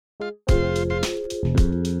So I'm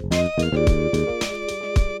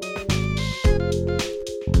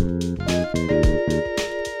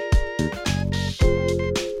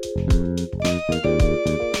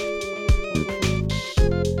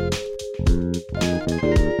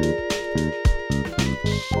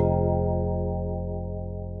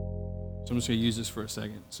just going to use this for a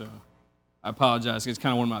second. So I apologize. It's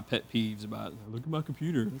kind of one of my pet peeves about, look at my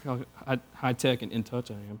computer. Look how high-tech and in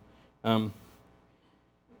touch I am.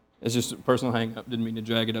 It's just a personal hang-up. Didn't mean to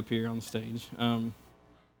drag it up here on the stage.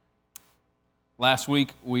 Last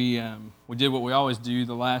week, we did what we always do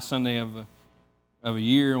the last Sunday of a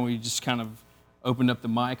year, and we just kind of opened up the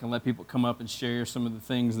mic and let people come up and share some of the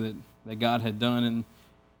things that God had done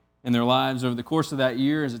in their lives over the course of that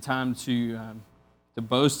year as a time to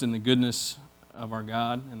boast in the goodness of our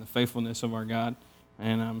God and the faithfulness of our God.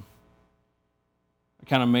 And I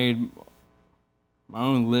kind of made my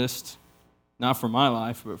own list, not for my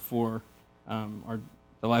life, but for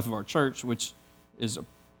the life of our church, which is a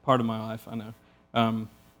part of my life, I know.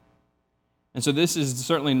 And so this is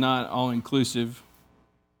certainly not all-inclusive.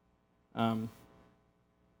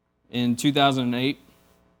 In 2008,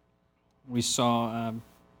 we saw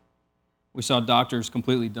doctors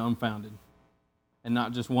completely dumbfounded, and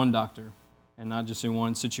not just one doctor, and not just in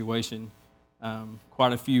one situation.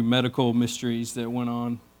 Quite a few medical mysteries that went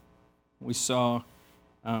on. We saw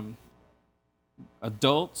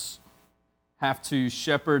adults have to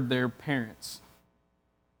shepherd their parents,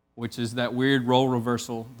 which is that weird role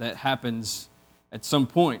reversal that happens at some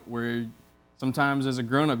point where sometimes as a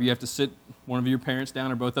grown-up you have to sit one of your parents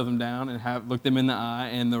down or both of them down and look them in the eye,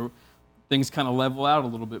 and the things kind of level out a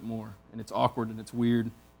little bit more, and it's awkward and it's weird,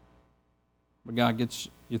 but God gets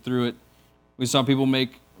you through it. We saw people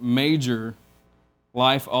make major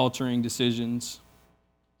life-altering decisions,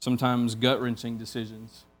 sometimes gut-wrenching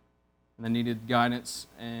decisions, and they needed guidance,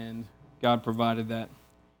 and God provided that.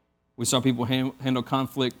 We saw people handle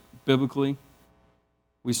conflict biblically.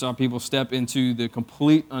 We saw people step into the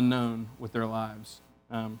complete unknown with their lives.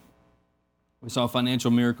 We saw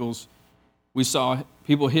financial miracles. We saw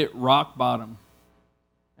people hit rock bottom,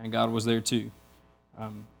 and God was there too.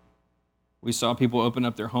 We saw people open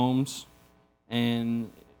up their homes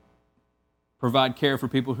and provide care for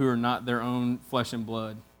people who are not their own flesh and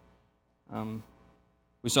blood.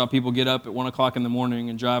 We saw people get up at 1 o'clock in the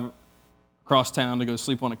morning and drive across town to go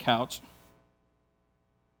sleep on a couch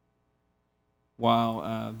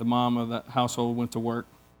while the mom of the household went to work.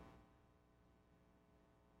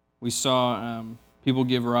 We saw people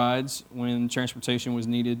give rides when transportation was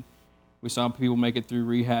needed. We saw people make it through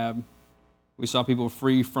rehab. We saw people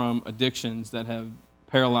free from addictions that have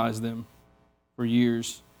paralyzed them for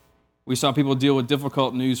years. We saw people deal with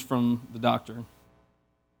difficult news from the doctor.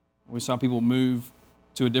 We saw people move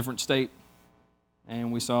to a different state,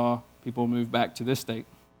 and we saw people move back to this state.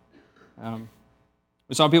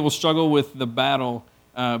 We saw people struggle with the battle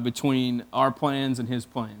between our plans and His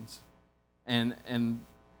plans, and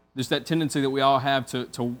there's that tendency that we all have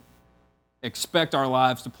to expect our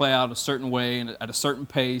lives to play out a certain way and at a certain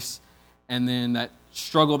pace, and then that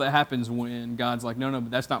struggle that happens when God's like, no,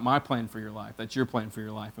 but that's not my plan for your life. That's your plan for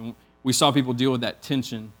your life. And we saw people deal with that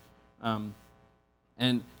tension,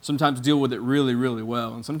 and sometimes deal with it really, really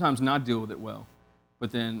well, and sometimes not deal with it well.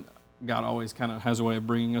 But then God always kind of has a way of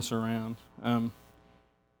bringing us around.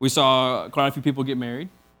 We saw quite a few people get married.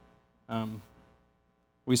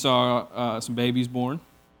 We saw some babies born.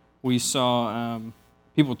 We saw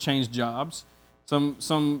people change jobs.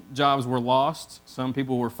 Some jobs were lost. Some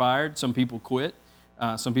people were fired. Some people quit.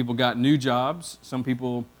 Some people got new jobs. Some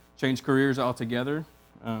people changed careers altogether.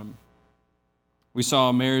 We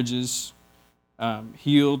saw marriages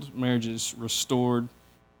healed, marriages restored,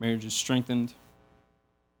 marriages strengthened.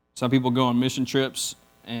 Some people go on mission trips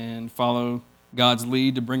and follow God's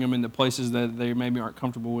lead to bring them into places that they maybe aren't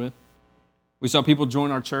comfortable with. We saw people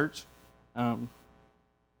join our church.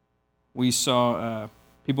 We saw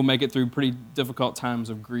people make it through pretty difficult times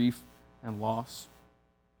of grief and loss.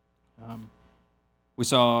 We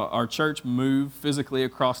saw our church move physically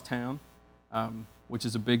across town, which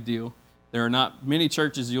is a big deal. There are not many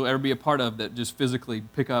churches you'll ever be a part of that just physically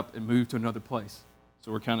pick up and move to another place.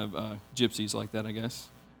 So we're kind of gypsies like that, I guess.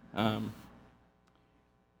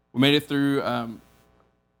 We made it through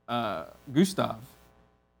Gustav,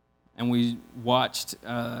 and we watched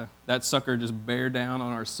that sucker just bear down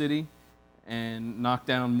on our city and knock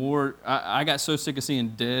down more. I got so sick of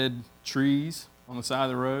seeing dead trees on the side of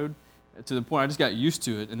the road to the point I just got used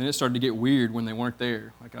to it, and then it started to get weird when they weren't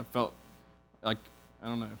there. Like I felt like, I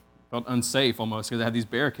don't know, felt unsafe almost because I had these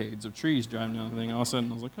barricades of trees driving down the thing. All of a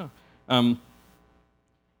sudden I was like, oh.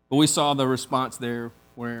 But we saw the response there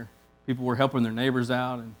where people were helping their neighbors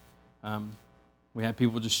out, and we had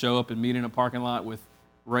people just show up and meet in a parking lot with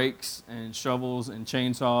rakes and shovels and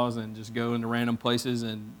chainsaws and just go into random places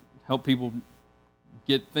and help people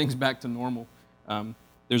get things back to normal.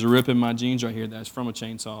 There's a rip in my jeans right here that's from a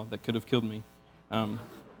chainsaw that could have killed me. And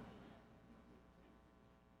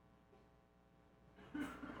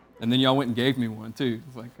then y'all went and gave me one too.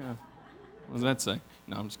 It's like, what does that say?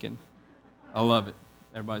 No, I'm just kidding. I love it.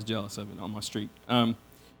 Everybody's jealous of it on my street.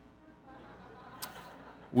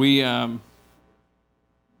 We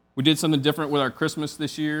did something different with our Christmas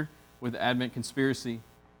this year with Advent Conspiracy,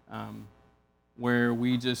 where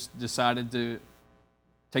we just decided to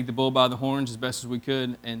take the bull by the horns as best as we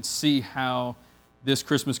could and see how this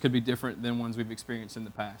Christmas could be different than ones we've experienced in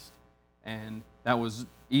the past. And that was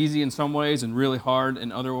easy in some ways and really hard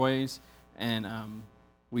in other ways. And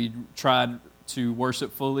we tried to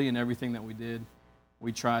worship fully in everything that we did.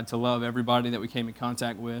 We tried to love everybody that we came in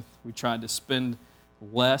contact with. We tried to spend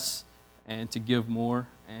less and to give more.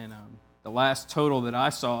 And the last total that I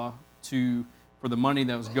saw for the money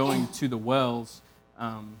that was going to the wells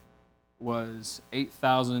was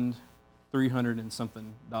 $8,300 and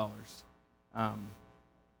something,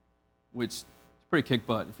 which is pretty kick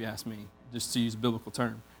butt if you ask me, just to use a biblical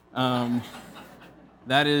term.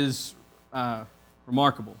 That is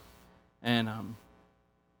remarkable. And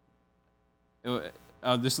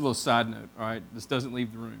just a little side note, all right? This doesn't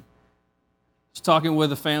leave the room. Just talking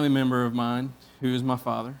with a family member of mine who is my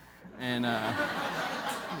father, and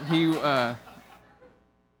he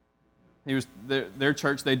was their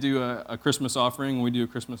church. They do a Christmas offering, and we do a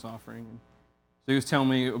Christmas offering. And so he was telling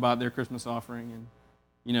me about their Christmas offering,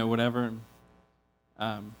 and whatever.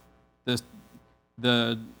 And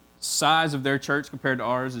the size of their church compared to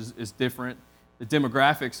ours is different. The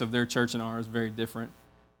demographics of their church and ours is very different,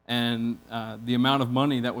 and the amount of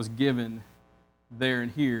money that was given there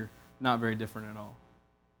and here, not very different at all.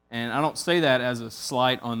 And I don't say that as a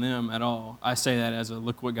slight on them at all. I say that as a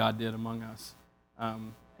look what God did among us.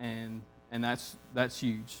 And that's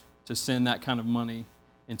huge, to send that kind of money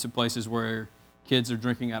into places where kids are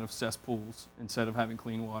drinking out of cesspools instead of having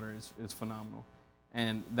clean water is phenomenal.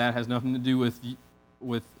 And that has nothing to do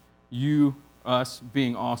with you, us,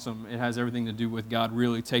 being awesome. It has everything to do with God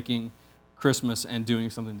really taking Christmas and doing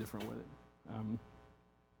something different with it.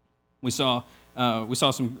 We saw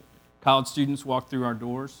some college students walk through our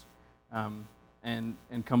doors and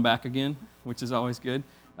come back again, which is always good.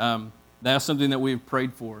 That's something that we've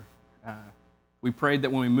prayed for. We prayed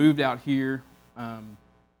that when we moved out here,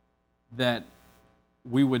 that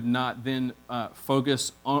we would not then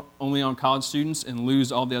focus only on college students and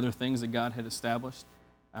lose all the other things that God had established.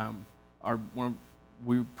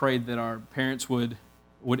 We prayed that our parents would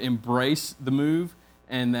embrace the move,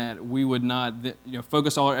 and that we would not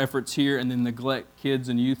focus all our efforts here and then neglect kids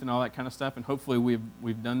and youth and all that kind of stuff. And hopefully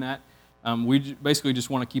we've done that. We basically just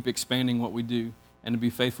want to keep expanding what we do and to be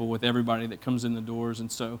faithful with everybody that comes in the doors.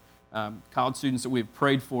 And so college students that we've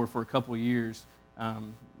prayed for a couple of years,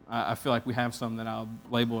 I feel like we have some that I'll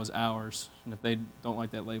label as ours. And if they don't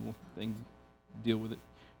like that label, they can deal with it.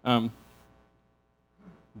 I'm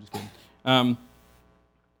just kidding.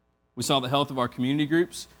 We saw the health of our community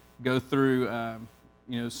groups go through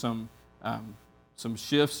some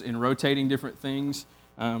shifts in rotating different things.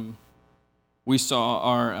 We saw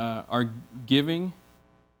our giving,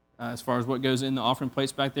 as far as what goes in the offering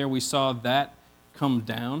plates back there, we saw that come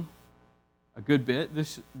down a good bit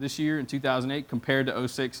this year in 2008 compared to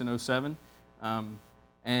 06 and 07.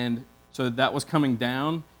 And so that was coming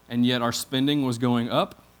down, and yet our spending was going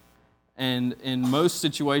up. And in most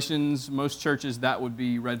situations, most churches, that would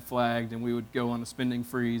be red flagged, and we would go on a spending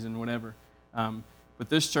freeze and whatever. But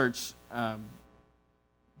this church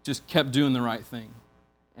just kept doing the right thing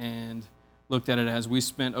and looked at it as we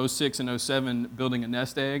spent 06 and 07 building a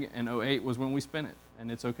nest egg, and 08 was when we spent it,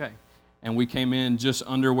 and it's okay. And we came in just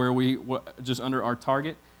under our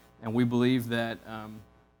target, and we believe that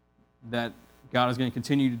that God is going to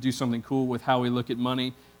continue to do something cool with how we look at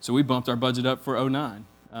money. So we bumped our budget up for 09.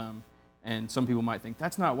 And some people might think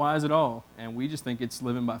that's not wise at all, and we just think it's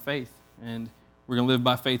living by faith, and we're going to live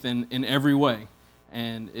by faith in every way.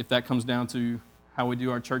 And if that comes down to how we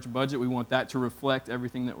do our church budget, we want that to reflect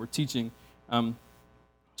everything that we're teaching.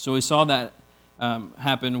 So we saw that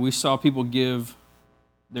happen. We saw people give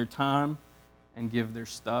their time and give their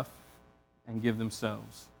stuff and give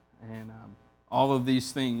themselves. And all of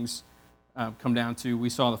these things come down to we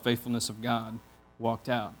saw the faithfulness of God walked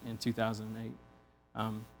out in 2008.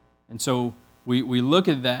 And so we look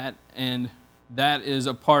at that, and that is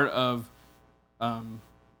a part of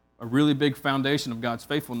a really big foundation of God's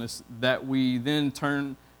faithfulness that we then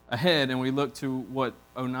turn ahead and we look to what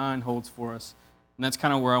 '09 holds for us. And that's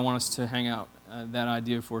kind of where I want us to hang out, that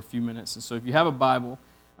idea for a few minutes. And so if you have a Bible,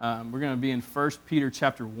 we're going to be in 1 Peter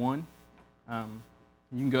chapter 1.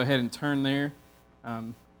 You can go ahead and turn there.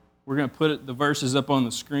 We're going to put the verses up on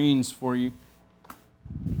the screens for you.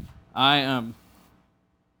 I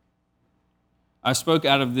spoke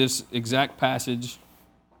out of this exact passage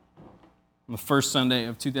on the first Sunday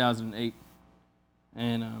of 2008,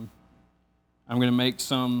 and I'm going to make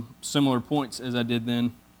some similar points as I did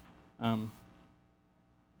then. And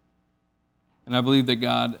I believe that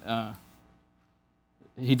God,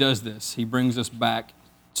 He does this. He brings us back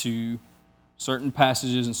to certain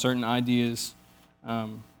passages and certain ideas,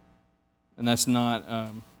 and that's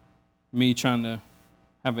not me trying to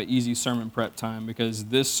have an easy sermon prep time, because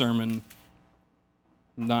this sermon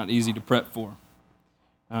is not easy to prep for.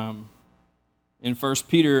 In 1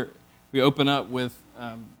 Peter, we open up with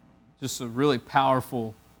just a really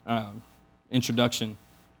powerful introduction.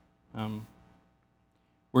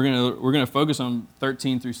 We're gonna focus on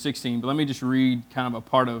 13 through 16, but let me just read kind of a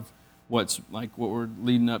part of what we're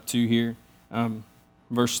leading up to here.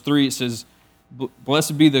 Verse 3, it says,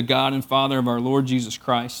 "Blessed be the God and Father of our Lord Jesus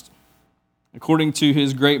Christ. According to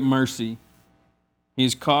His great mercy, He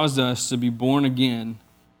has caused us to be born again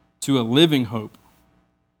to a living hope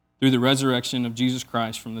through the resurrection of Jesus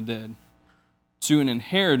Christ from the dead, to an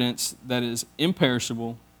inheritance that is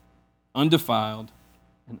imperishable, undefiled,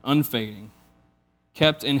 and unfading,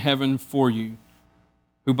 kept in heaven for you,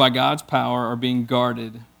 who by God's power are being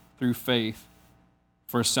guarded through faith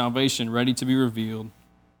for a salvation ready to be revealed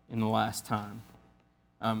in the last time."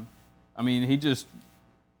 He just,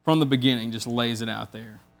 from the beginning, just lays it out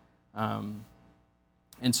there.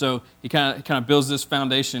 And so he kind of builds this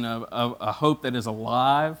foundation of a hope that is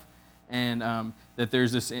alive, and that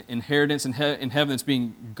there's this inheritance in heaven that's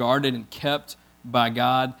being guarded and kept by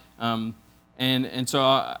God.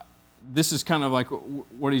 So this is kind of like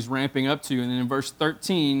what he's ramping up to. And then in verse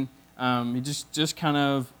 13, he just kind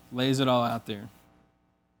of lays it all out there.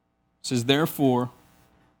 It says, "Therefore,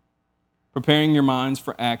 preparing your minds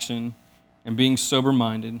for action and being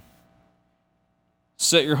sober-minded,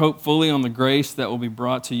 set your hope fully on the grace that will be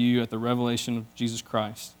brought to you at the revelation of Jesus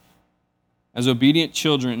Christ. As obedient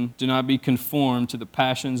children, do not be conformed to the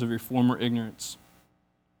passions of your former ignorance.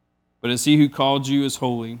 But as He who called you is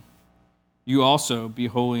holy, you also be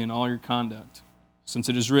holy in all your conduct, since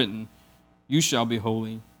it is written, 'You shall be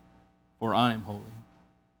holy, for I am holy.'"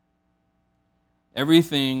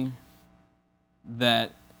 Everything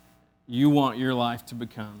that you want your life to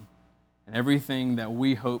become, and everything that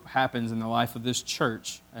we hope happens in the life of this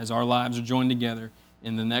church as our lives are joined together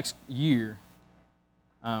in the next year,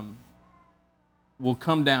 will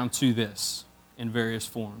come down to this in various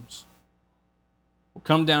forms. Will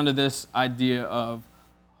come down to this idea of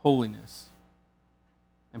holiness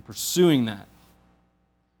and pursuing that.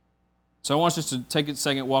 So I want us to take a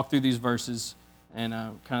second, walk through these verses, and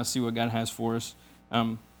kind of see what God has for us.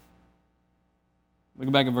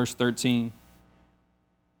 Look back at verse 13.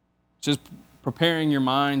 It says, "Preparing your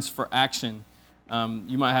minds for action."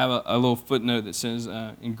 You might have a little footnote that says,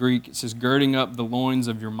 in Greek, it says, "girding up the loins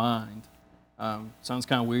of your mind." Sounds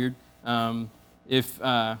kind of weird. If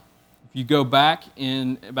you go back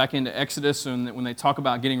into Exodus, and when they talk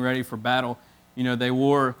about getting ready for battle, they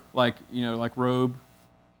wore like robe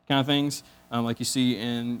kind of things, like you see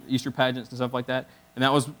in Easter pageants and stuff like that. And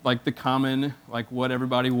that was like the common, like what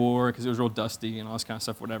everybody wore, because it was real dusty and all this kind of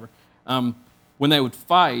stuff, whatever. When they would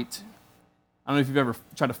fight, I don't know if you've ever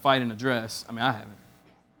tried to fight in a dress. I mean, I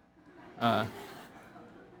haven't.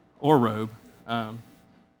 Or robe.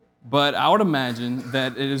 But I would imagine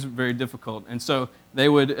that it is very difficult. And so they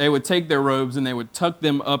would take their robes and they would tuck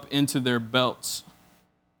them up into their belts.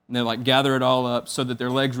 And they'd like gather it all up so that their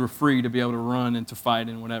legs were free to be able to run and to fight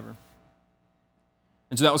and whatever.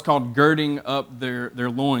 And so that was called girding up their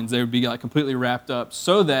loins. They would be like completely wrapped up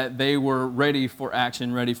so that they were ready for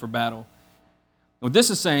action, ready for battle. What this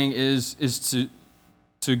is saying is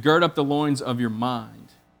to gird up the loins of your mind,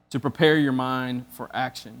 to prepare your mind for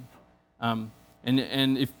action. And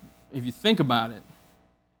if you think about it,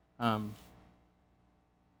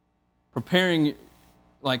 preparing,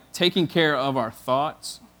 like taking care of our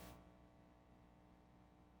thoughts.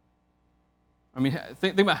 I mean,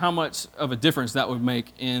 think about how much of a difference that would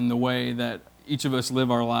make in the way that each of us live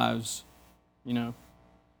our lives, Think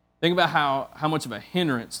about how much of a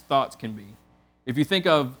hindrance thoughts can be. If you think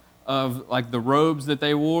of like the robes that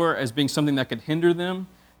they wore as being something that could hinder them,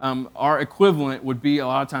 our equivalent would be a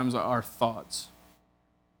lot of times our thoughts.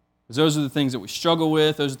 Because those are the things that we struggle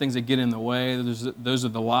with, those are the things that get in the way, those are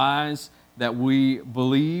the lies that we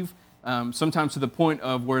believe, sometimes to the point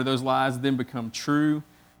of where those lies then become true.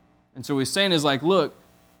 And so what he's saying is like, look,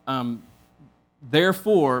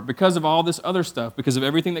 therefore, because of all this other stuff, because of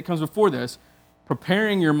everything that comes before this,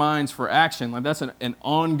 preparing your minds for action, like that's an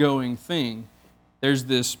ongoing thing. There's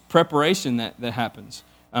this preparation that happens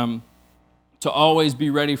to always be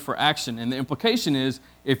ready for action. And the implication is,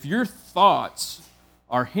 if your thoughts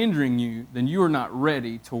are hindering you, then you are not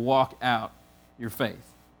ready to walk out your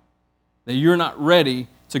faith. That you're not ready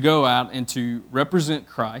to go out and to represent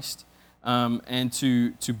Christ and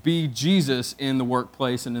to be Jesus in the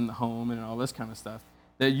workplace and in the home and all this kind of stuff.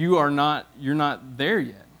 That you're not there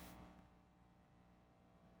yet.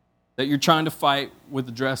 That you're trying to fight with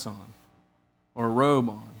a dress on or a robe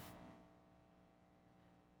on.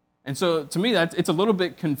 And so to me, it's a little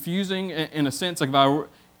bit confusing in a sense. Like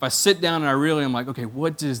if I sit down and I'm like, okay,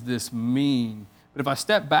 what does this mean? But if I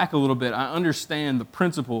step back a little bit, I understand the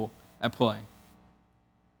principle at play.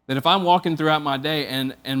 That if I'm walking throughout my day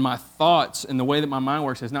and my thoughts and the way that my mind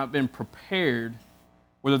works has not been prepared,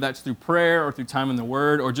 whether that's through prayer or through time in the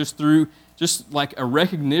Word or just through just like a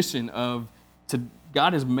recognition of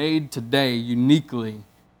God has made today uniquely,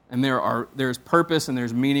 and there's purpose and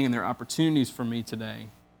there's meaning and there are opportunities for me today,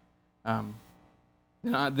 then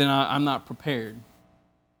I'm not prepared.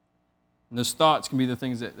 And those thoughts can be the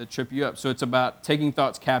things that trip you up. So it's about taking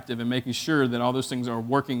thoughts captive and making sure that all those things are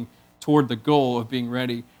working toward the goal of being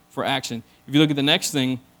ready for action. If you look at the next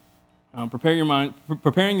thing, preparing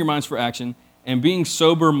your minds for action and being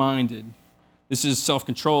sober-minded. This is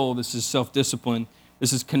self-control. This is self-discipline.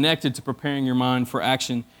 This is connected to preparing your mind for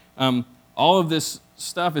action. All of this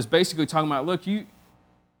stuff is basically talking about, look, you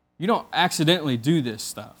don't accidentally do this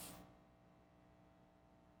stuff.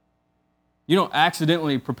 You don't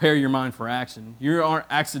accidentally prepare your mind for action. You aren't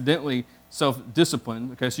accidentally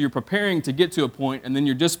self-disciplined. Okay, so you're preparing to get to a point, and then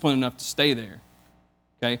you're disciplined enough to stay there.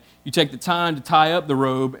 Okay, you take the time to tie up the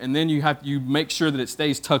robe, and then you make sure that it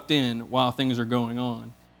stays tucked in while things are going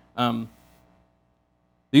on.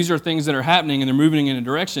 These are things that are happening, and they're moving in a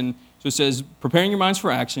direction. So it says, preparing your minds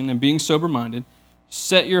for action and being sober-minded,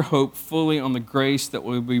 set your hope fully on the grace that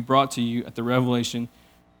will be brought to you at the revelation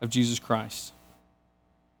of Jesus Christ.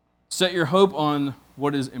 Set your hope on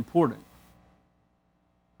what is important.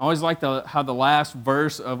 I always like how the last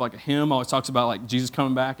verse of like a hymn always talks about like Jesus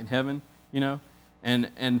coming back in heaven, you know?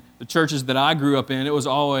 And the churches that I grew up in, it was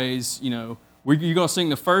always, you know, you're going to sing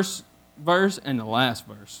the first verse and the last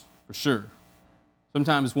verse, for sure.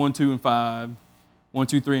 Sometimes 1, 2, and 5, 1,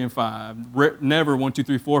 2, 3, and 5. Never 1, 2,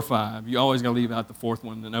 3, 4, 5. You always got to leave out the fourth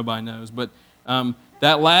one that nobody knows. But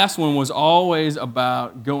that last one was always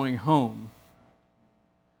about going home.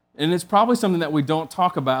 And it's probably something that we don't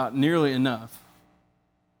talk about nearly enough.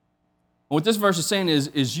 What this verse is saying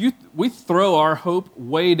is we throw our hope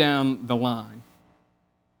way down the line.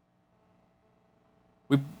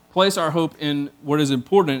 We place our hope in what is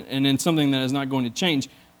important and in something that is not going to change.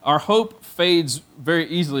 Our hope fades very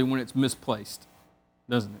easily when it's misplaced,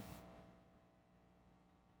 doesn't it?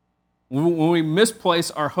 When we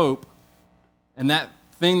misplace our hope and that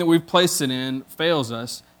thing that we've placed it in fails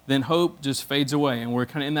us, then hope just fades away, and we're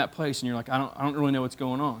kind of in that place, and you're like, I don't really know what's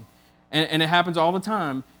going on. And it happens all the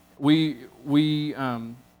time. We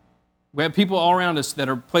have people all around us that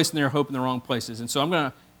are placing their hope in the wrong places. And so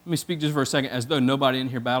let me speak just for a second as though nobody in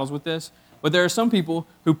here battles with this. But there are some people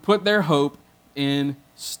who put their hope in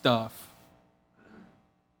stuff.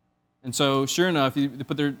 And so sure enough, they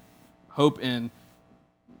put their hope in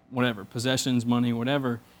whatever, possessions, money,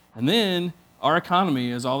 whatever. And then our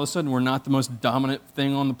economy is all of a sudden we're not the most dominant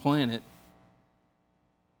thing on the planet.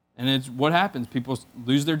 And it's what happens. People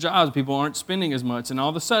lose their jobs. People aren't spending as much. And all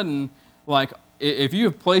of a sudden, like, if you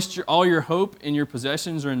have placed all your hope in your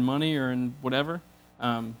possessions or in money or in whatever,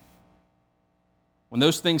 when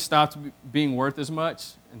those things stop being worth as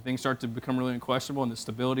much and things start to become really unquestionable and the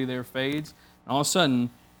stability there fades, and all of a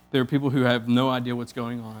sudden, there are people who have no idea what's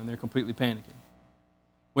going on and they're completely panicking.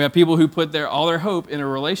 We have people who put all their hope in a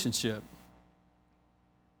relationship.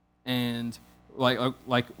 And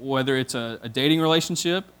like whether it's a dating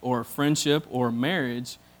relationship or a friendship or a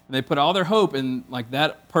marriage, and they put all their hope in like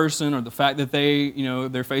that person or the fact that they, you know,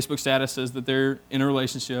 their Facebook status says that they're in a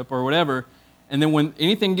relationship or whatever. And then when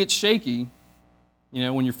anything gets shaky, you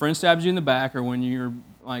know, when your friend stabs you in the back or when your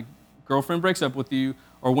like girlfriend breaks up with you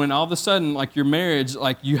or when all of a sudden like your marriage,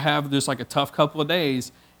 like you have this like a tough couple of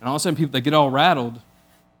days and all of a sudden people, they get all rattled.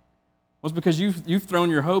 Well, it's because you've thrown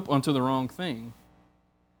your hope onto the wrong thing.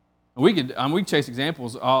 We could chase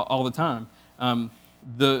examples all the time. A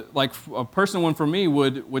personal one for me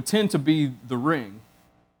would tend to be the Ring,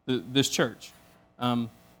 this church.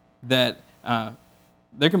 That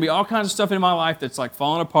there can be all kinds of stuff in my life that's like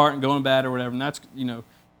falling apart and going bad or whatever, and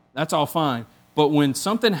that's all fine. But when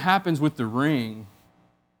something happens with the ring,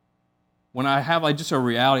 when I have like just a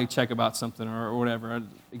reality check about something or whatever,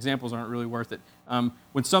 examples aren't really worth it.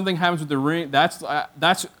 When something happens with the ring, that's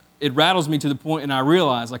it rattles me to the point, and I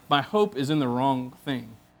realize like my hope is in the wrong thing.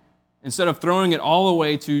 Instead of throwing it all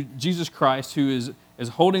away to Jesus Christ, who is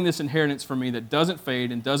holding this inheritance for me that doesn't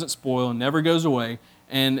fade and doesn't spoil and never goes away,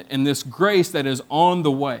 and this grace that is on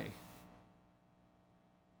the way.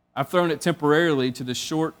 I've thrown it temporarily to the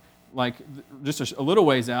short, like just a little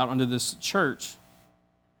ways out onto this church,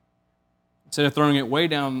 instead of throwing it way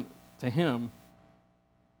down to Him.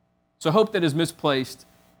 So hope that is misplaced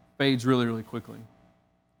fades really, really quickly.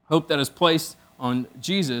 Hope that is placed on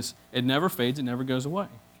Jesus, it never fades, it never goes away.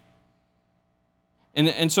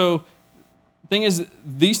 And so the thing is,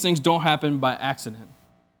 these things don't happen by accident.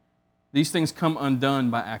 These things come undone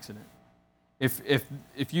by accident.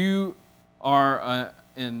 If you are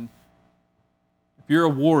if you're a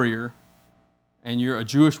warrior, and you're a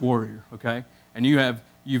Jewish warrior, okay, and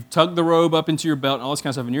you've tugged the robe up into your belt and all this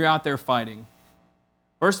kind of stuff, and you're out there fighting.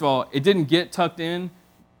 First of all, it didn't get tucked in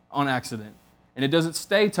on accident, and it doesn't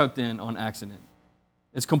stay tucked in on accident.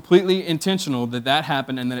 It's completely intentional that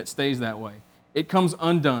happened and that it stays that way. It comes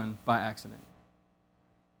undone by accident.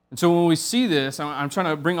 And so when we see this, I'm trying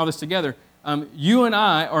to bring all this together. You and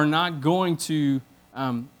I are not going to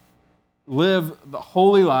live the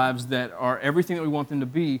holy lives that are everything that we want them to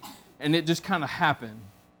be, and it just kind of happened.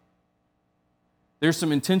 There's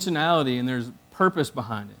some intentionality and there's purpose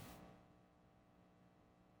behind it.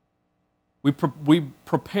 We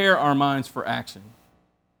prepare our minds for action.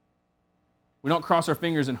 We don't cross our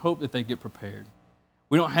fingers and hope that they get prepared.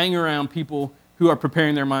 We don't hang around people who are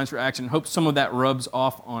preparing their minds for action and hope some of that rubs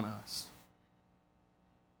off on us.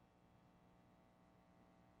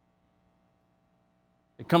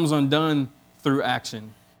 It comes undone through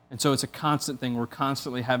action. And so it's a constant thing. We're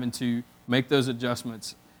constantly having to make those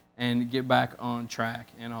adjustments and get back on track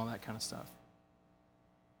and all that kind of stuff.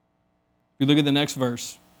 If you look at the next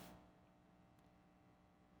verse,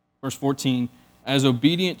 verse 14, as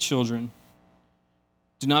obedient children,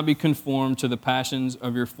 do not be conformed to the passions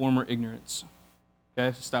of your former ignorance.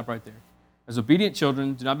 Okay, so stop right there. As obedient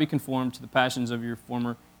children, do not be conformed to the passions of your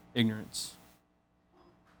former ignorance.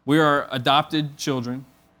 We are adopted children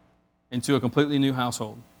into a completely new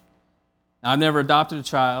household. Now, I've never adopted a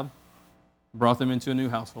child, brought them into a new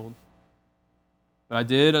household, but I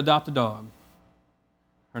did adopt a dog.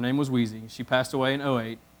 Her name was Wheezy. She passed away in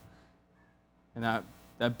 2008, and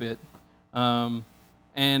that bit.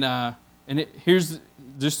 Here's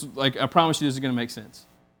just like, I promise you this is going to make sense.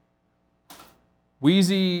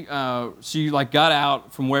 Wheezy, she like got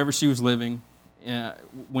out from wherever she was living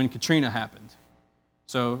when Katrina happened.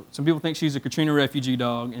 So some people think she's a Katrina refugee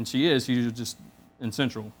dog, and she is. She's just in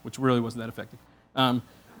Central, which really wasn't that effective.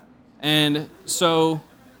 And so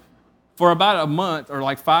for about a month or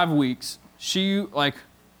like 5 weeks, she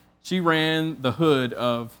ran the hood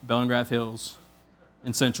of Bellingrath Hills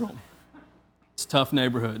in Central. It's a tough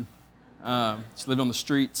neighborhood. She lived on the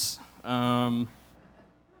streets. The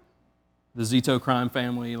Zito crime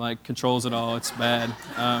family like controls it all. It's bad.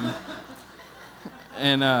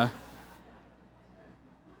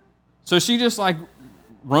 So she just like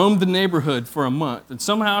roamed the neighborhood for a month, and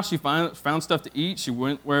somehow she found stuff to eat. She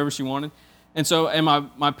went wherever she wanted. And so, and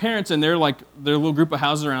my parents and their little group of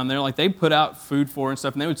houses around there, like they put out food for her and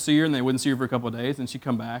stuff, and they would see her, and they wouldn't see her for a couple of days, and she'd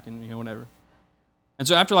come back and whatever. And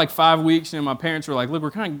so after like 5 weeks, my parents were like, look,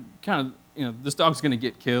 we're kind of this dog's going to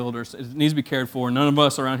get killed or it needs to be cared for. None of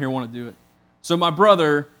us around here want to do it. So my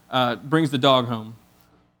brother brings the dog home,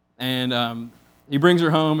 and he brings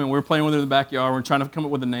her home, and we're playing with her in the backyard. We're trying to come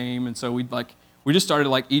up with a name, and so we just started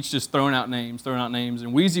like each just throwing out names,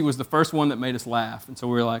 and Wheezy was the first one that made us laugh, and so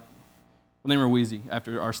we were like, we'll name her Wheezy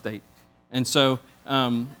after our state. And so I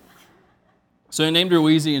named her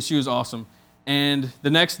Wheezy, and she was awesome. And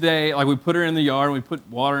the next day, like we put her in the yard, and we put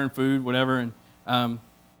water and food, whatever, and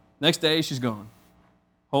next day she's gone.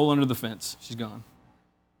 Hole under the fence, she's gone.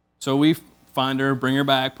 So we find her, bring her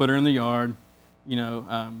back, put her in the yard,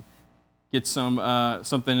 get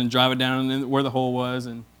something and drive it down where the hole was,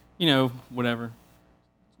 and whatever.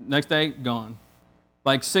 Next day, gone.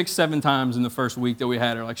 Like 6-7 times in the first week that we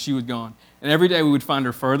had her, like she was gone. And every day we would find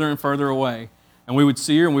her further and further away. And we would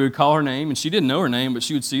see her and we would call her name, and she didn't know her name, but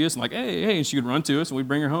she would see us and like, hey, hey, and she would run to us and we'd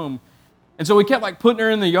bring her home. And so we kept like putting her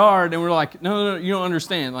in the yard, and we're like, no, you don't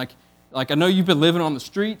understand. Like I know you've been living on the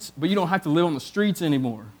streets, but you don't have to live on the streets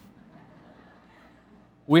anymore.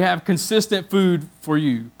 We have consistent food for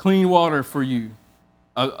you, clean water for you,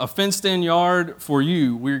 a fenced-in yard for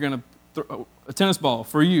you. We're going to a tennis ball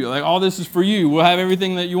for you. Like, all this is for you. We'll have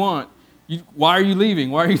everything that you want. Why are you leaving?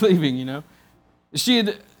 Why are you leaving, you know? She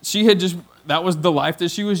had just, that was the life that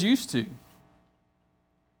she was used to.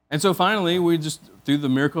 And so finally, we just, through the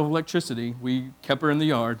miracle of electricity, we kept her in the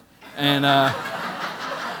yard. And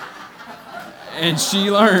and she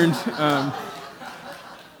learned.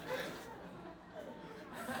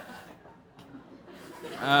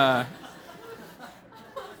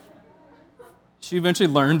 She eventually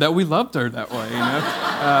learned that we loved her that way, you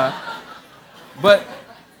know. But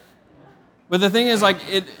the thing is, like,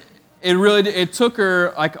 it took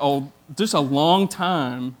her like just a long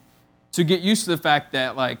time to get used to the fact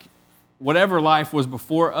that, like, whatever life was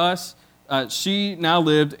before us, she now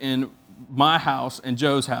lived in my house and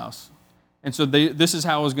Joe's house. And so this is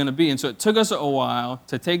how it was going to be. And so it took us a while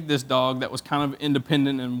to take this dog that was kind of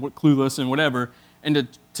independent and clueless and whatever, and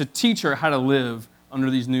to teach her how to live under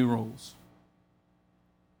these new rules.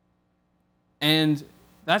 And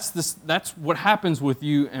that's what happens with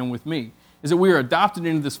you and with me, is that we are adopted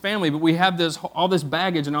into this family, but we have all this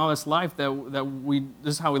baggage and all this life this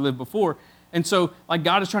is how we lived before. And so, like,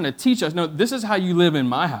 God is trying to teach us, no, this is how you live in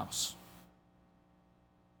my house.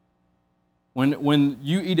 When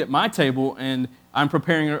you eat at my table and I'm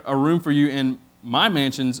preparing a room for you in my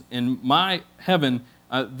mansions, in my heaven,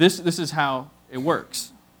 this is how it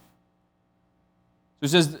works. So it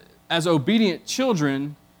says, as obedient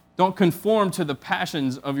children, don't conform to the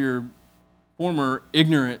passions of your former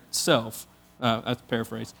ignorant self. That's a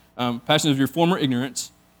paraphrase. Passions of your former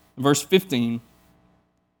ignorance. Verse 15.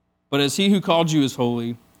 But as he who called you is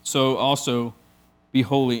holy, so also be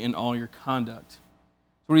holy in all your conduct.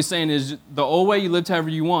 So what he's saying is, the old way you lived however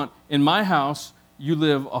you want, in my house, you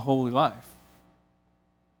live a holy life.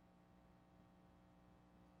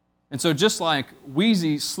 And so just like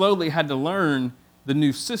Wheezy slowly had to learn the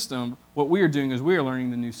new system, what we are doing is we are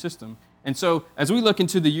learning the new system. And so as we look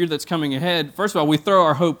into the year that's coming ahead, first of all, we throw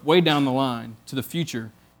our hope way down the line to the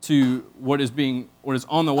future, to what is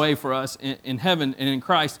on the way for us in heaven and in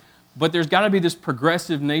Christ. But there's got to be this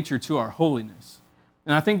progressive nature to our holiness.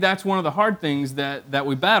 And I think that's one of the hard things that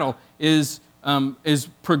we battle is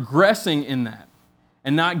progressing in that,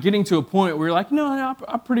 and not getting to a point where you're like, no,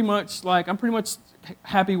 I'm pretty much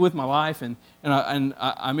happy with my life, and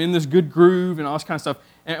I'm in this good groove and all this kind of stuff.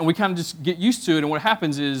 And we kind of just get used to it, and what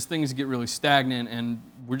happens is things get really stagnant, and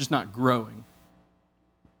we're just not growing.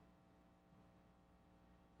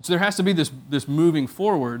 So there has to be this moving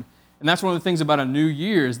forward, and that's one of the things about a new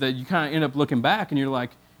year, is that you kind of end up looking back, and you're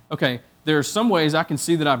like, okay, there are some ways I can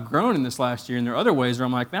see that I've grown in this last year, and there are other ways where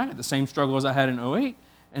I'm like, man, I got the same struggle as I had in 2008,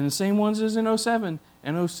 and the same ones as in 2007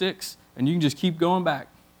 and 2006, and you can just keep going back.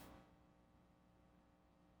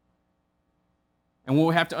 And what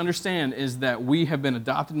we have to understand is that we have been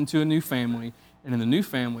adopted into a new family, and in the new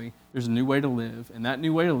family, there's a new way to live, and that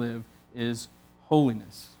new way to live is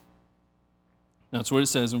holiness. That's what it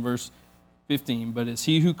says in verse 15. But as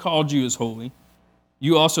he who called you is holy,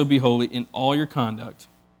 you also be holy in all your conduct,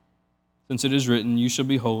 since it is written, you shall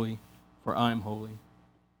be holy, for I am holy.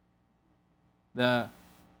 The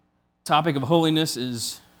topic of holiness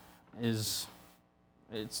is it's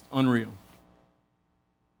unreal.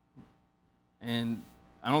 And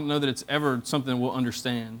I don't know that it's ever something we'll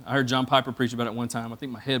understand. I heard John Piper preach about it one time. I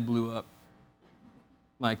think my head blew up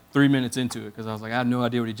like 3 minutes into it, because I was like, I had no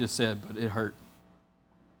idea what he just said, but it hurt.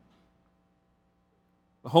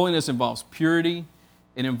 The holiness involves purity.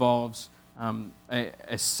 It involves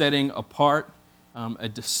a setting apart, a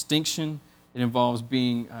distinction. It involves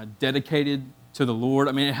being dedicated to the Lord.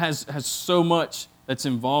 I mean, it has so much that's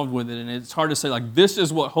involved with it, and it's hard to say, like, this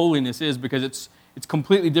is what holiness is, because it's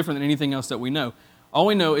completely different than anything else that we know. All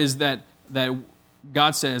we know is that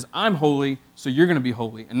God says, I'm holy, so you're going to be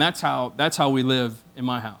holy. And that's how we live in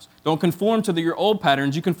my house. Don't conform to your old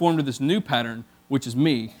patterns. You conform to this new pattern, which is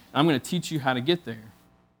me. And I'm going to teach you how to get there.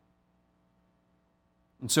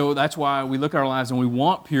 And so that's why we look at our lives and we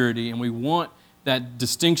want purity, and we want that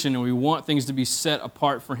distinction, and we want things to be set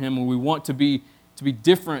apart for Him, and we want to be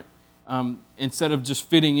different instead of just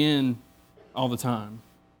fitting in all the time.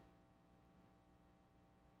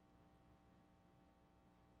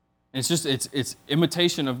 And it's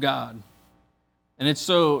imitation of God, and it's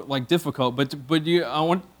so difficult. But I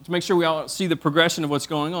want to make sure we all see the progression of what's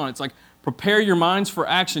going on. It's like, prepare your minds for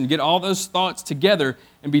action, get all those thoughts together,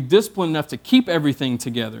 and be disciplined enough to keep everything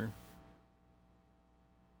together.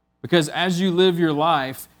 Because as you live your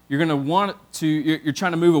life, you're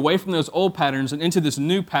trying to move away from those old patterns and into this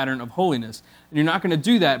new pattern of holiness. And you're not going to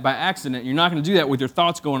do that by accident. You're not going to do that with your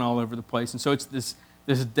thoughts going all over the place. And so it's this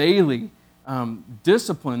daily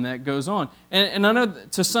discipline that goes on. And I know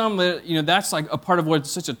to some that, that's like a part of what's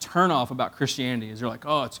such a turnoff about Christianity is they're like,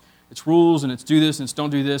 oh, it's rules and it's do this and it's don't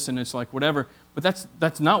do this and it's like whatever. But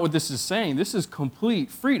that's not what this is saying. This is complete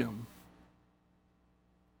freedom.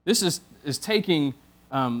 This is taking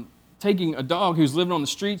a dog who's living on the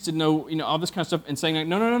streets, didn't know, all this kind of stuff, and saying like,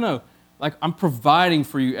 no. Like, I'm providing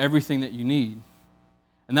for you everything that you need.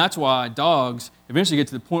 And that's why dogs eventually get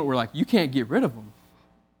to the point where, like, you can't get rid of them.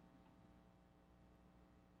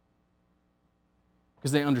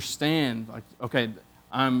 Because they understand, like, okay,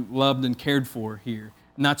 I'm loved and cared for here.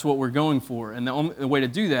 And that's what we're going for. And the way to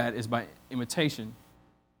do that is by imitation.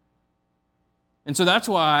 And so that's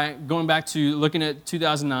why, going back to looking at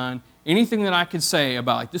 2009, anything that I could say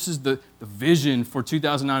about, like, this is the vision for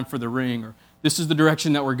 2009 for the Ring, or this is the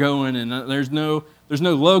direction that we're going, and there's no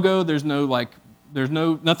logo, there's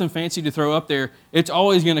nothing fancy to throw up there. It's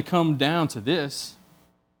always going to come down to this.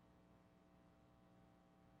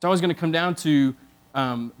 It's always going to come down to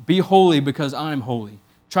be holy because I'm holy.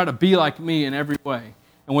 Try to be like me in every way.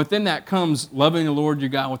 And within that comes loving the Lord your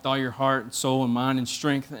God with all your heart and soul and mind and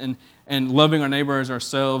strength, and loving our neighbor as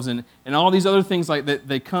ourselves, and all these other things like that.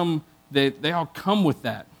 They all come with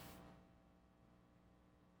that.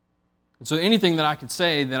 And so anything that I could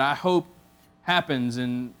say that I hope happens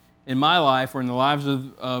in my life or in the lives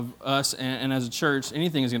of us and as a church,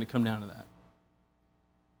 anything is going to come down to that.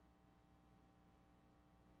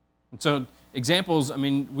 And so examples, I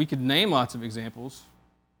mean, we could name lots of examples,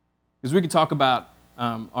 because we could talk about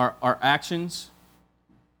our actions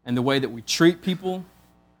and the way that we treat people,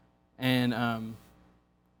 and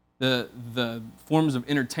the forms of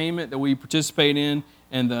entertainment that we participate in,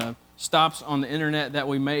 and the stops on the internet that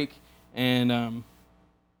we make, and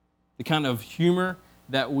the kind of humor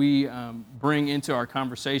that we bring into our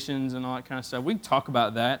conversations and all that kind of stuff. We can talk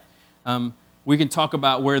about that. We can talk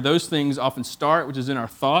about where those things often start, which is in our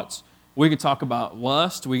thoughts. We can talk about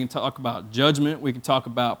lust. We can talk about judgment. We can talk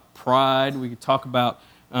about pride. We can talk about,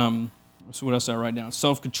 so what else did I write down?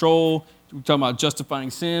 Self-control. We can talk about justifying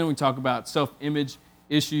sin. We can talk about self-image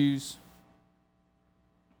issues.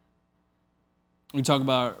 We can talk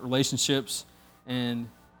about relationships and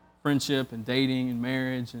friendship and dating and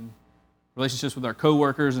marriage and relationships with our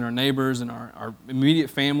coworkers and our neighbors and our immediate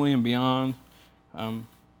family and beyond. All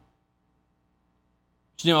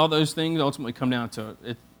those things ultimately come down to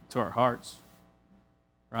our hearts,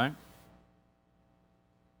 right?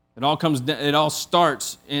 It all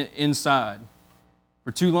starts inside.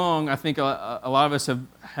 For too long, I think a lot of us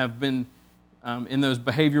have been in those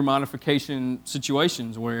behavior modification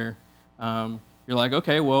situations where you're like,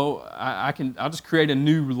 okay, well, I'll just create a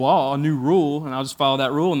new law, a new rule, and I'll just follow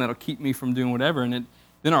that rule, and that'll keep me from doing whatever. And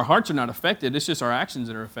then our hearts are not affected. It's just our actions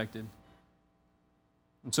that are affected.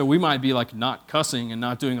 And so we might be like not cussing and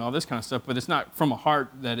not doing all this kind of stuff, but it's not from a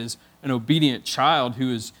heart that is an obedient child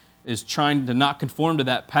who is trying to not conform to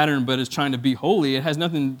that pattern, but is trying to be holy. It has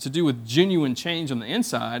nothing to do with genuine change on the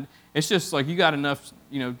inside. It's just like you got enough,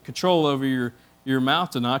 control over your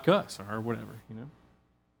mouth to not cuss or whatever,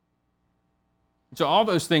 So all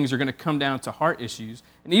those things are going to come down to heart issues.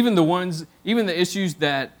 And even the issues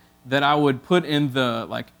that I would put in the,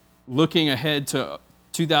 like, looking ahead to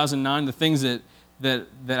 2009, the things that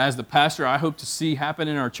as the pastor I hope to see happen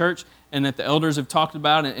in our church, and that the elders have talked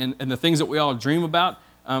about, and the things that we all dream about,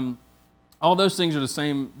 all those things are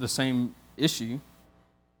the same issue.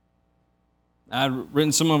 I'd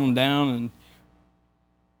written some of them down,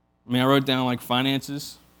 and I wrote down like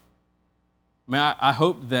finances. I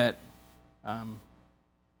hope that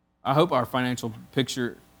I hope our financial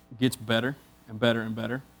picture gets better and better and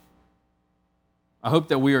better. I hope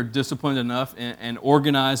that we are disciplined enough and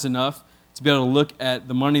organized enough to be able to look at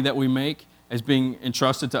the money that we make as being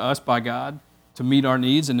entrusted to us by God to meet our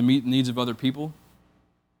needs and to meet the needs of other people,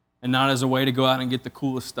 and not as a way to go out and get the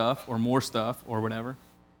coolest stuff or more stuff or whatever.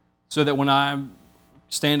 So that when I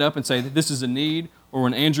stand up and say that this is a need, or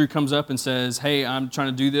when Andrew comes up and says, hey, I'm trying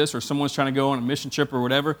to do this, or someone's trying to go on a mission trip or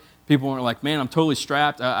whatever, people aren't like, man, I'm totally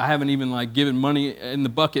strapped. I haven't even like given money in the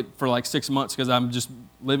bucket for like 6 months because I'm just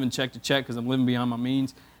living check to check because I'm living beyond my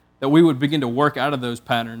means. That we would begin to work out of those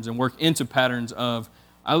patterns and work into patterns of,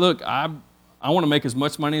 I want to make as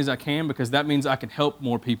much money as I can because that means I can help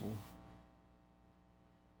more people.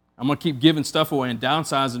 I'm going to keep giving stuff away and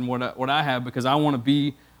downsizing what I have because I want to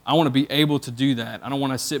be able to do that. I don't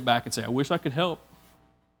want to sit back and say, I wish I could help.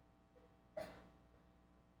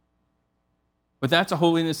 But that's a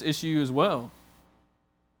holiness issue as well.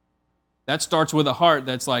 That starts with a heart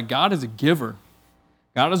that's like, God is a giver.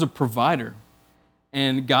 God is a provider.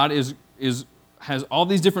 And God is has all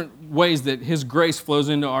these different ways that his grace flows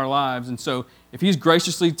into our lives. And so if he's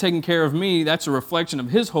graciously taking care of me, that's a reflection of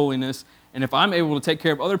his holiness. And if I'm able to take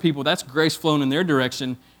care of other people, that's grace flowing in their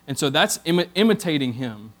direction. And so that's imitating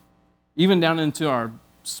him, even down into our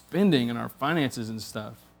spending and our finances and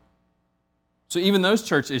stuff. So even those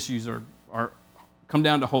church issues are come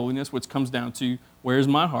down to holiness, which comes down to where's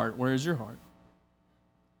my heart? Where is your heart?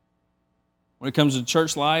 When it comes to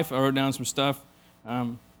church life, I wrote down some stuff.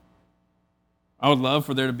 I would love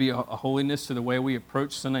for there to be a holiness to the way we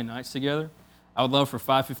approach Sunday nights together. I would love for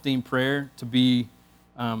 5:15 prayer to be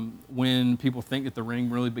when people think that the ring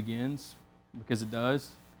really begins, because it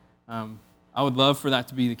does. I would love for that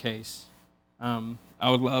to be the case. I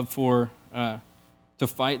would love for to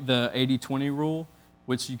fight the 80-20 rule,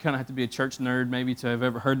 which you kind of have to be a church nerd maybe to have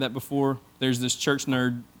ever heard that before. There's this church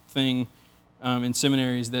nerd thing in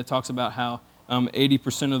seminaries that talks about how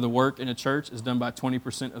 80% of the work in a church is done by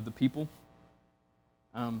 20% of the people.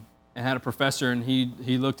 I had a professor, and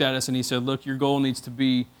he looked at us and he said, look, your goal needs to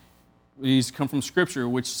come from Scripture,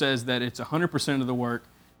 which says that it's 100% of the work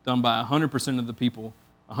done by 100% of the people,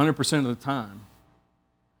 100% of the time.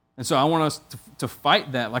 And so I want us to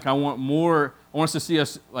fight that. Like I want us to see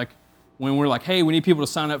us, like when we're like, hey, we need people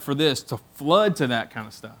to sign up for this, to flood to that kind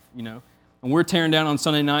of stuff, you know. And we're tearing down on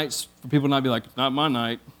Sunday nights for people to not be like, not my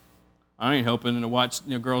night. I ain't helping, and to watch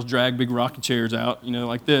girls drag big rocking chairs out,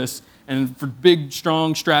 like this. And for big,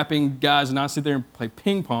 strong, strapping guys to not sit there and play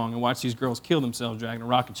ping pong and watch these girls kill themselves dragging a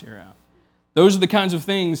rocking chair out. Those are the kinds of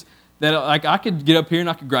things that like I could get up here and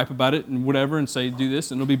I could gripe about it and whatever and say do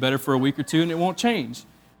this and it'll be better for a week or two and it won't change.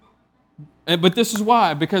 But this is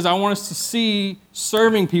why, because I want us to see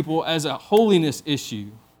serving people as a holiness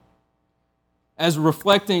issue, as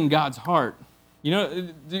reflecting God's heart. Do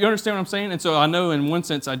you understand what I'm saying? And so I know in one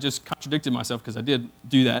sense I just contradicted myself because I did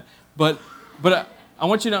do that. But I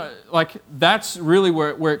want you to know, like, that's really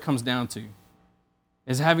where it comes down to,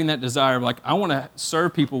 is having that desire of, like, I want to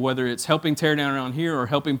serve people, whether it's helping tear down around here or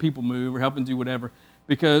helping people move or helping do whatever,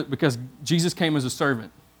 because Jesus came as a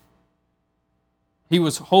servant. He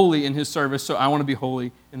was holy in his service, so I want to be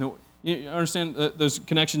holy. You understand those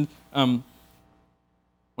connections? When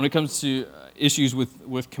it comes to issues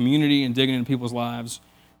with community and digging into people's lives,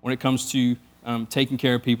 when it comes to taking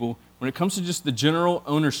care of people, when it comes to just the general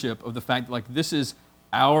ownership of the fact that, like, this is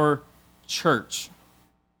our church,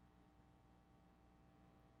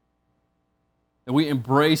 that we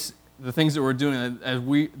embrace the things that we're doing as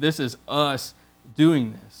this is us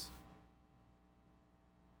doing this.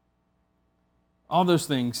 All those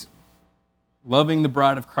things, loving the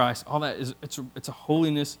bride of Christ, all that it's a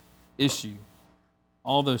holiness issue.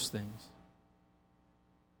 All those things.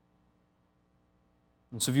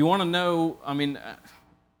 And so if you want to know, and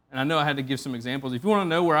I know I had to give some examples. If you want to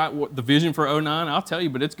know what the vision for 09, I'll tell you,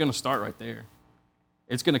 but it's going to start right there.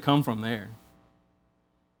 It's going to come from there.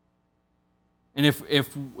 And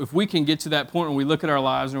if we can get to that point where we look at our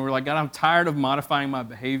lives and we're like, God, I'm tired of modifying my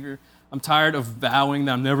behavior. I'm tired of vowing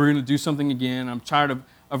that I'm never going to do something again. I'm tired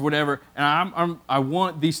of whatever. And I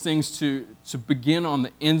want these things to begin on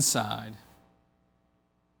the inside.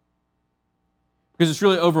 Because it's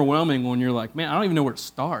really overwhelming when you're like, man, I don't even know where to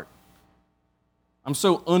start. I'm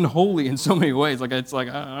so unholy in so many ways. It's like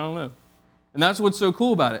I don't know. And that's what's so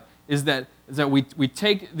cool about it, is that we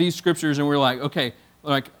take these scriptures and we're like, okay,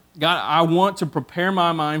 like, God, I want to prepare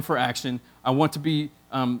my mind for action. I want to be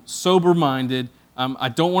sober-minded. I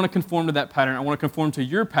don't want to conform to that pattern. I want to conform to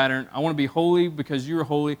your pattern. I want to be holy because you're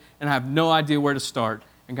holy, and I have no idea where to start.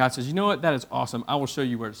 And God says, you know what? That is awesome. I will show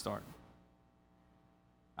you where to start.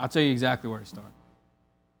 I'll tell you exactly where to start.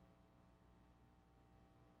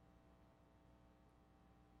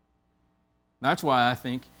 That's why I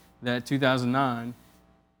think that 2009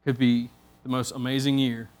 could be the most amazing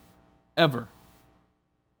year ever.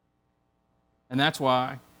 And that's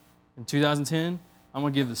why in 2010, I'm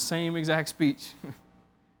going to give the same exact speech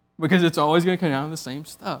because it's always going to come down to the same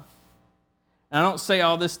stuff. And I don't say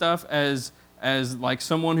all this stuff as like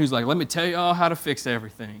someone who's like, let me tell you all how to fix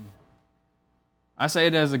everything. I say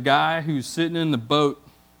it as a guy who's sitting in the boat,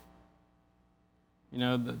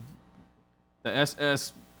 the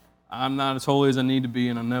SS, I'm not as holy as I need to be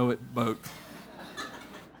and I know it, boat.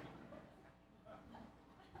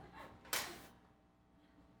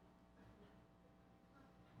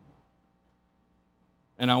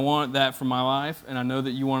 And I want that for my life, and I know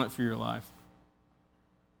that you want it for your life.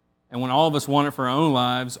 And when all of us want it for our own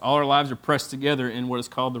lives, all our lives are pressed together in what is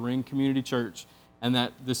called the Ring Community Church, and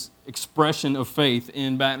that this expression of faith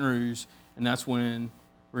in Baton Rouge, and that's when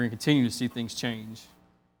we're going to continue to see things change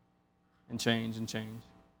and change and change.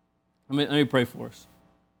 Let me pray for us.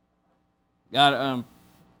 God,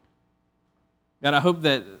 God, I hope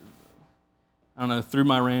that, I don't know, through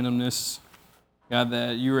my randomness, God,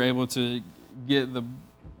 that you were able to get the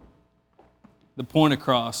point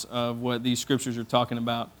across of what these scriptures are talking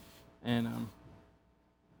about. And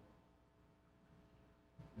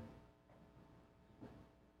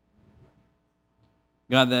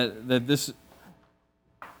God, that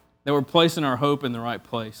we're placing our hope in the right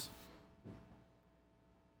place.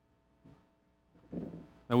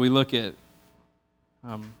 That we look at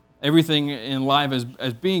everything in life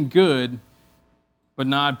as being good, but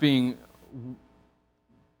not being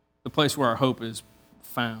the place where our hope is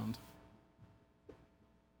found.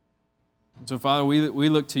 And so, Father, we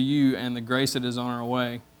look to you and the grace that is on our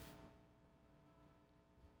way.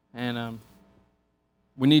 And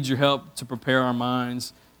we need your help to prepare our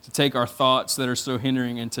minds, to take our thoughts that are so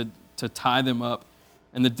hindering and to tie them up,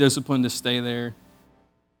 and the discipline to stay there.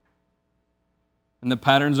 And the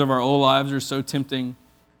patterns of our old lives are so tempting.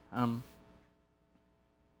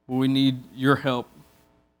 We need your help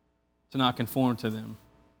to not conform to them.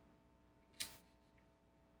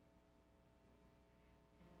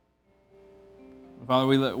 Father,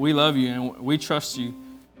 we love you and we trust you.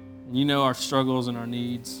 And you know our struggles and our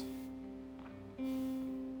needs.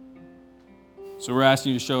 So we're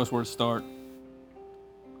asking you to show us where to start.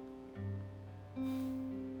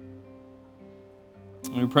 And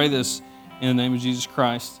we pray this in the name of Jesus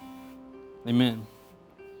Christ. Amen.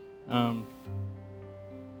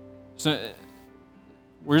 So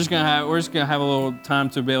we're just gonna have a little time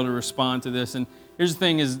to be able to respond to this. And here's the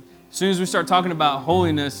thing: is as soon as we start talking about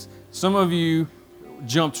holiness, some of you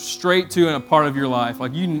jumped straight to a part of your life,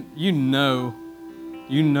 like you know.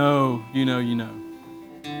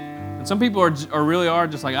 And some people are really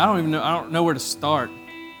just like, I don't know where to start.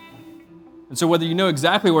 And so whether you know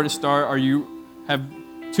exactly where to start or you have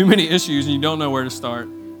too many issues and you don't know where to start,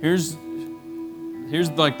 here's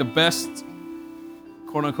like the best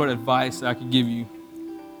quote unquote advice that I could give you.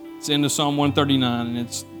 It's in the Psalm 139 and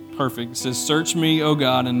it's perfect. It says, "Search me, O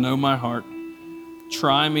God, and know my heart.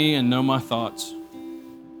 Try me and know my thoughts.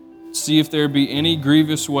 See if there be any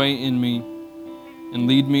grievous way in me, and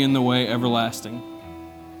lead me in the way everlasting."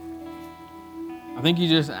 I think you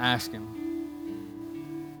just ask him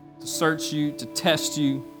to search you, to test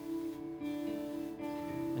you,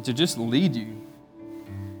 and to just lead you.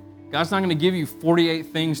 God's not going to give you 48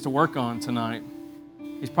 things to work on tonight.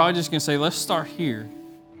 He's probably just going to say, let's start here.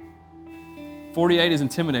 48 is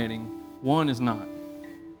intimidating. 1 is not.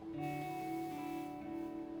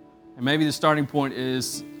 And maybe the starting point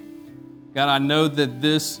is, God, I know that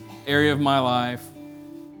this area of my life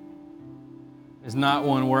is not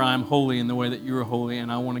one where I'm holy in the way that you are holy,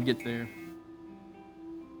 and I want to get there.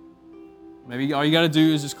 Maybe all you got to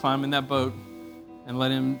do is just climb in that boat and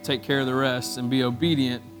let him take care of the rest and be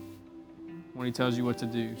obedient when he tells you what to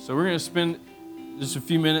do. So we're going to spend just a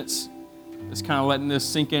few minutes just kind of letting this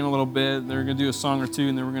sink in a little bit. They're going to do a song or two,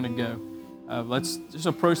 and then we're going to go. Let's just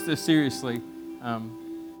approach this seriously.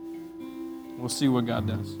 We'll see what God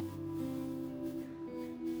does.